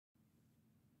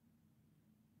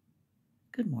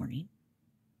Good morning.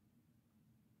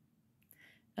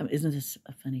 Isn't this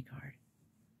a funny card?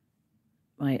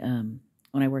 When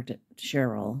I worked at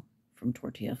Cheryl from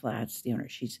Tortilla Flats, the owner,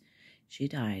 she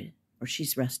died, or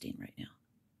she's resting right now.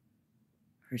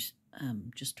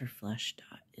 Just her flesh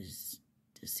is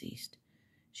deceased.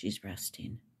 She's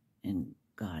resting in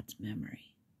God's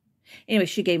memory. Anyway,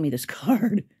 she gave me this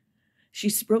card.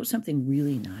 She wrote something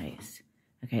really nice.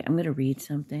 Okay, I'm going to read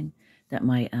something that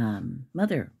my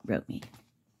mother wrote me.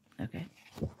 Okay,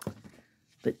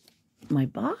 but my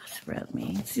boss wrote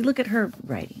me. See, look at her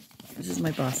writing. This is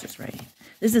my boss's writing.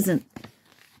 This isn't,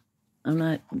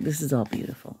 this is all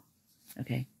beautiful.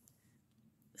 Okay,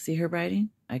 see her writing?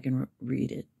 I can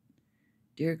read it.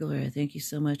 Dear Gloria, thank you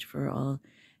so much for all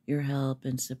your help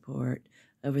and support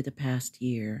over the past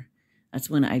year. That's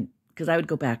when because I would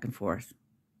go back and forth.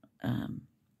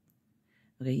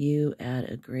 Okay, you add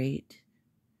a great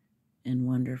and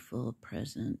wonderful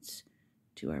presence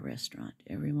to our restaurant.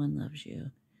 Everyone loves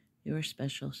you. You are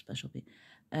special, special being.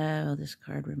 Oh, this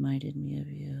card reminded me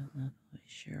of you. Oh, boy,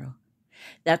 Cheryl.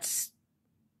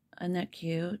 Isn't that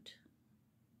cute?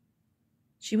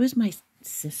 She was my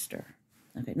sister.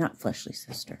 Okay, not fleshly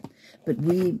sister, but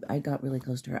I got really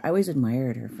close to her. I always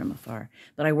admired her from afar,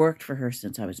 but I worked for her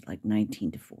since I was like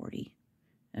 19 to 40.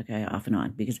 Okay, off and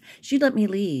on, because she let me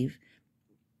leave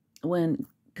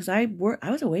because I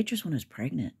was a waitress when I was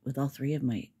pregnant with all three of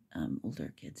my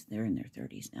older kids. They're in their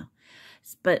 30s now.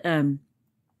 But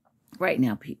right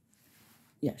now,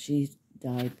 yeah, she's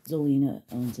died. Zolina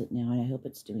owns it now, and I hope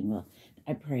it's doing well.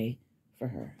 I pray for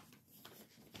her.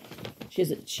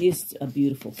 She's a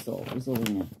beautiful soul,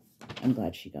 Zolina. I'm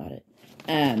glad she got it.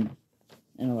 And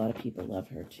a lot of people love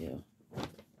her, too.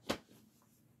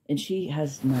 And she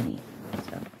has money.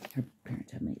 So her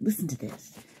parents have money. Listen to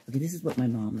this. Okay, this is what my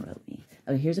mom wrote me.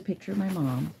 Okay, here's a picture of my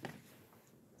mom.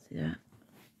 See that?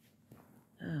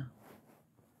 Oh.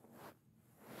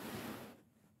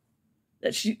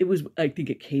 It was, I think,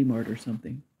 at Kmart or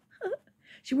something.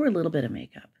 She wore a little bit of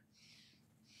makeup.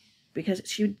 Because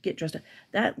she would get dressed up.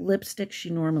 That lipstick she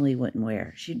normally wouldn't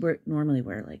wear. She'd normally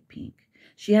wear like pink.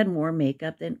 She had more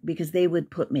makeup because they would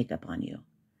put makeup on you.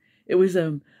 It was,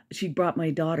 she brought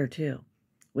my daughter too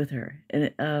with her.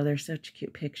 And they're such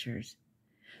cute pictures.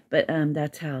 But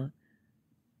that's how,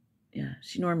 yeah,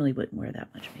 she normally wouldn't wear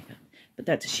that much makeup.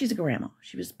 But she's a grandma.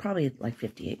 She was probably like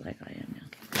 58 like I am now.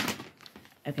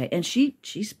 Okay, and she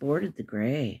sported the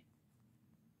gray.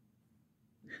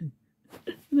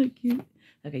 Isn't that cute?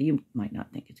 Okay, you might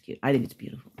not think it's cute. I think it's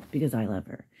beautiful because I love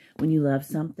her. When you love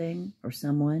something or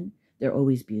someone, they're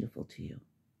always beautiful to you,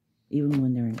 even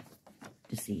when they're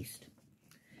deceased.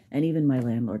 And even my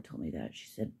landlord told me that. She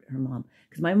said her mom,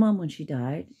 because my mom, when she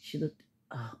died, she looked,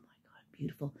 oh my God,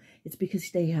 beautiful. It's because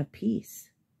they have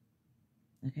peace.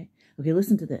 Okay? Okay,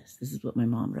 listen to this. This is what my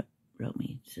mom wrote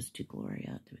me. It says to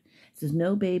Gloria. It says,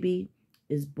 no baby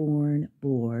is born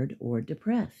bored or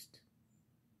depressed.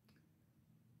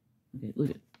 Okay, look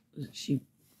at, she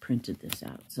printed this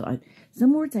out. So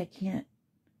some words I can't,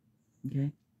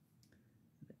 okay?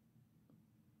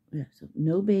 Yeah, so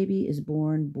no baby is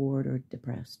born bored or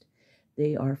depressed.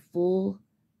 They are full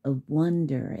of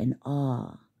wonder and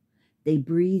awe. They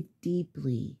breathe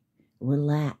deeply,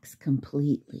 relax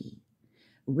completely,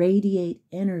 radiate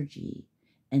energy,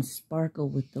 and sparkle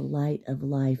with the light of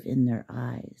life in their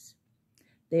eyes.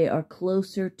 They are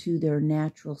closer to their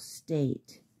natural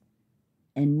state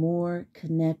and more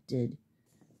connected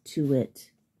to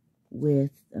it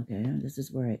with, okay, this is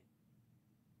where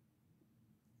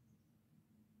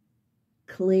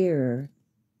clear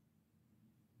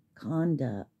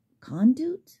conduit,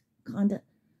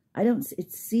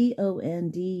 it's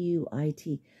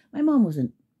C-O-N-D-U-I-T. My mom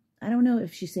wasn't, I don't know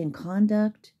if she's saying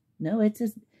conduct. No, it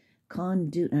says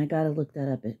conduit, and I got to look that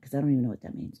up because I don't even know what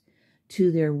that means. To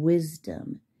their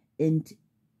wisdom,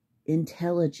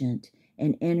 intelligent,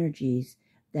 and energies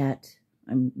that,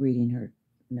 I'm reading her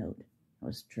note. I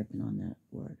was tripping on that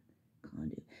word,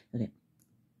 conduit. Okay.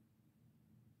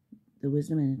 The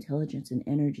wisdom and intelligence and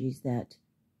energies that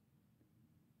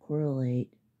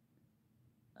correlate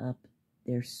up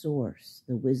their source,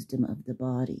 the wisdom of the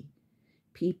body.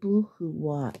 People who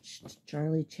watched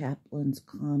Charlie Chaplin's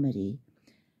comedy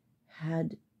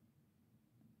had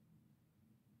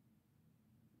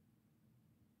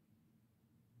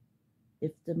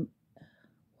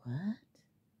what?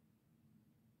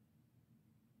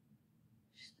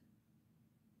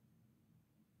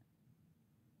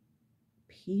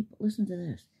 Listen to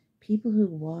this. People who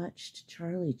watched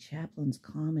Charlie Chaplin's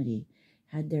comedy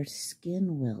had their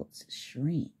skin welts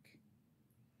shrink.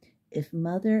 If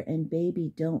mother and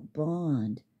baby don't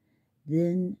bond,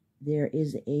 then there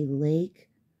is a lake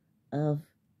of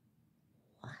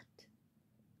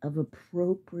of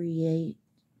appropriate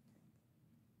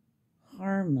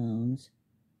hormones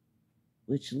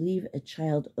which leave a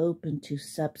child open to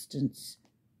substance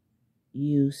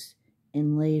use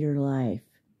in later life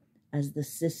as the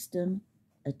system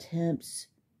attempts.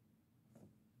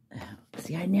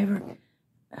 See,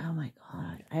 oh my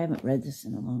God, I haven't read this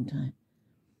in a long time.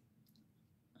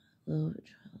 Low of a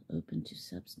child open to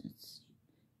substance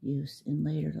use in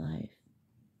later life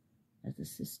as the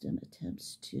system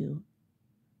attempts to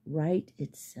right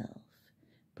itself.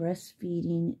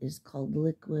 Breastfeeding is called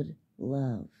liquid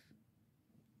love.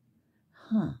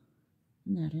 Huh,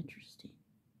 isn't that interesting?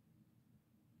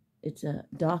 It's a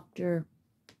Dr.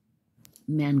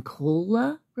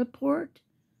 Mancola report,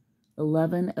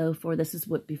 1104. This is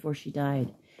what before she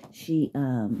died. She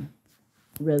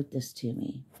wrote this to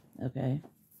me, okay?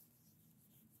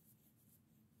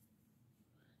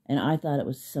 And I thought it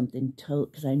was something total,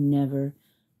 because I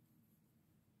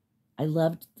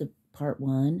loved the part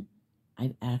 1.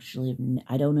 I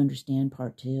don't understand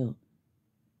part 2.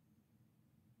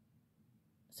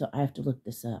 So I have to look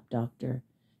this up. Dr.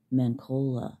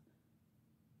 Mancola.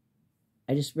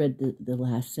 I just read the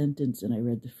last sentence and I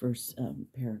read the first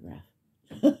paragraph.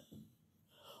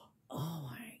 Oh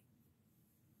my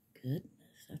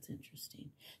goodness, that's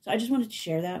interesting. So I just wanted to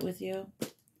share that with you.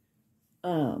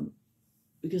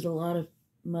 Because a lot of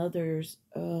mothers,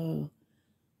 my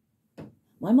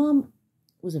mom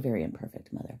was a very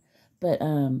imperfect mother, but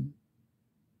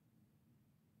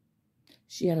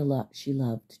she always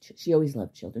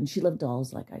loved children. She loved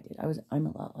dolls like I did. I'm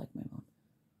a lot like my mom.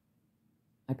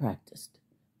 I practiced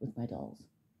with my dolls.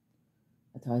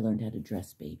 That's how I learned how to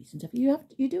dress babies and stuff.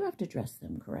 You do have to dress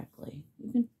them correctly.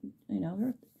 You can, you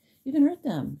can hurt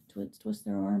them, twist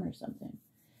their arm or something.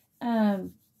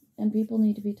 And people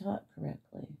need to be taught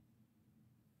correctly.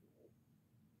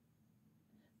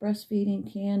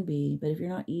 Breastfeeding can be, but if you're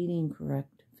not eating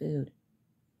correct food.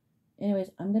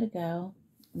 Anyways, I'm going to go.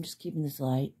 I'm just keeping this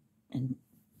light and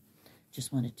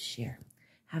just wanted to share.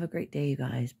 Have a great day, you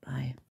guys. Bye.